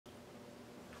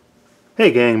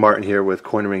Hey gang, Martin here with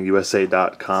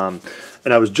CoinRingUSA.com,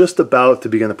 and I was just about to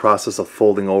begin the process of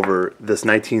folding over this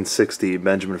 1960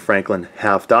 Benjamin Franklin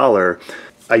half dollar.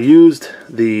 I used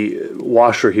the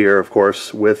washer here, of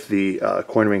course, with the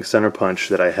CoinRing center punch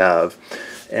that I have,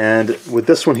 and with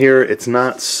this one here it's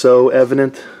not so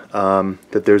evident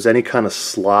that there's any kind of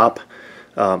slop.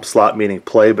 Slop meaning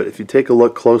play, but if you take a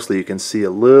look closely you can see a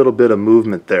little bit of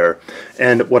movement there.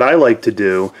 And what I like to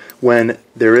do when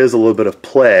there is a little bit of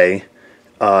play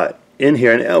in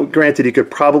here, and granted you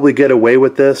could probably get away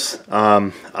with this,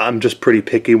 I'm just pretty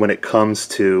picky when it comes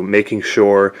to making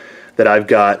sure that I've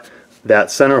got that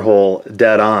center hole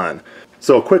dead on.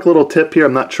 So a quick little tip here,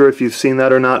 I'm not sure if you've seen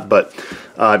that or not, but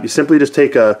you simply just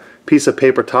take a piece of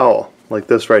paper towel like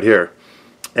this right here,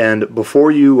 and before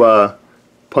you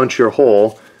punch your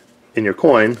hole in your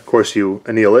coin, of course you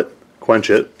anneal it,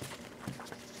 quench it,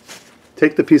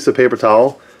 take the piece of paper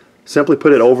towel, simply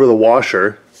put it over the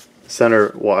washer,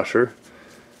 center washer,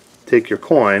 take your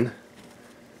coin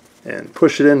and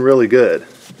push it in really good.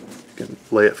 You can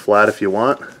lay it flat if you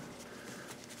want.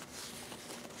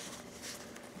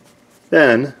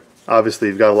 Then, obviously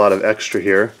you've got a lot of extra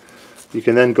here, you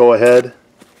can then go ahead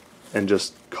and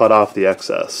just cut off the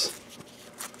excess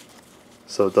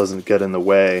so it doesn't get in the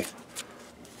way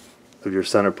of your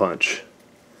center punch.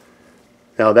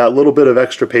 Now that little bit of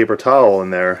extra paper towel in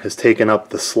there has taken up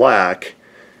the slack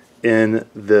in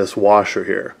this washer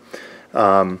here.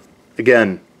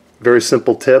 Again, very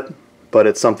simple tip, but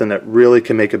it's something that really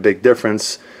can make a big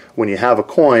difference when you have a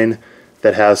coin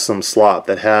that has some slop,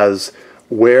 that has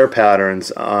wear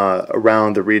patterns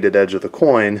around the reeded edge of the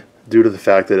coin due to the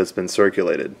fact that it's been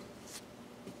circulated.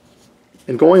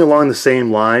 And going along the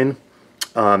same line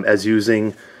as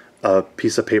using a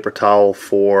piece of paper towel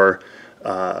for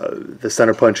the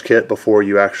center punch kit before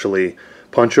you actually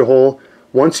punch a hole,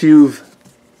 once you've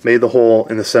made the hole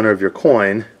in the center of your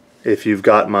coin, if you've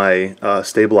got my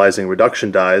stabilizing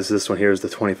reduction dies, this one here is the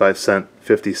 25-cent,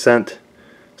 50-cent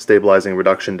stabilizing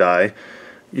reduction die,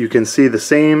 you can see the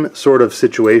same sort of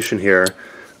situation here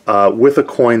with a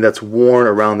coin that's worn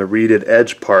around the reeded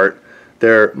edge part.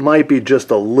 There might be just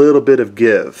a little bit of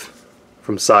give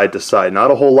from side to side.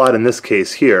 Not a whole lot in this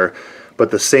case here,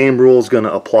 but the same rule is going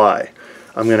to apply.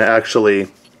 I'm going to actually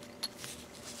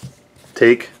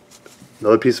take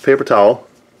another piece of paper towel,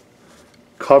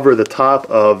 cover the top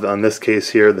of, on this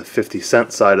case here, the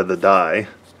 50-cent side of the die,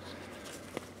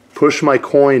 push my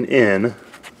coin in,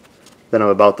 then I'm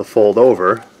about to fold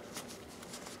over,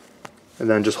 and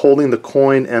then just holding the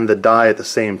coin and the die at the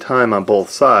same time on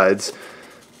both sides,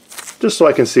 just so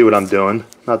I can see what I'm doing.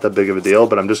 Not that big of a deal,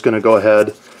 but I'm just going to go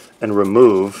ahead and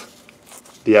remove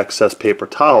the excess paper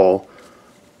towel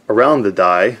around the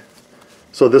die.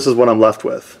 So this is what I'm left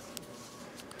with.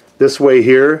 This way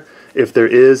here, if there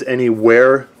is any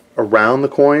wear around the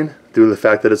coin due to the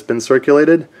fact that it's been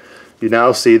circulated, you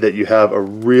now see that you have a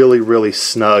really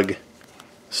snug,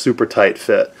 super tight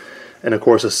fit. And of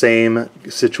course the same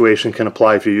situation can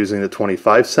apply if you're using the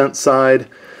 25-cent side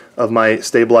of my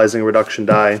stabilizing reduction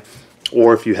die,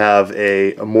 or if you have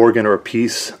a Morgan or a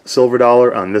Peace silver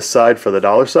dollar on this side for the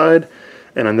dollar side,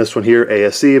 and on this one here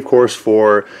ASE, of course,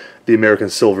 for the American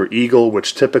Silver Eagle,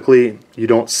 which typically you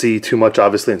don't see too much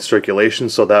obviously in circulation,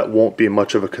 so that won't be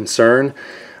much of a concern.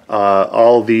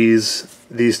 All these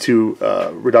two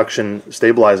reduction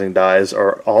stabilizing dies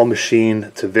are all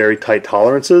machined to very tight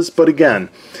tolerances, but again,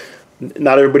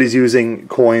 not everybody's using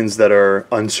coins that are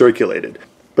uncirculated.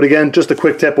 But again, just a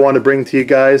quick tip I want to bring to you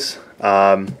guys.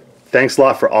 Thanks a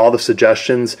lot for all the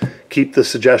suggestions. Keep the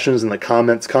suggestions and the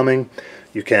comments coming.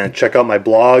 You can check out my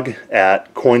blog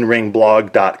at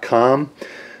CoinRingBlog.com.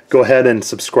 Go ahead and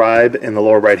subscribe in the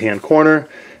lower right hand corner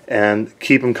and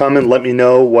keep them coming. Let me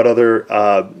know what other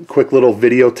quick little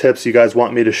video tips you guys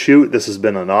want me to shoot. This has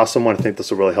been an awesome one. I think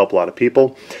this will really help a lot of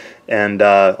people. And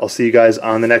I'll see you guys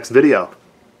on the next video.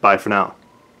 Bye for now.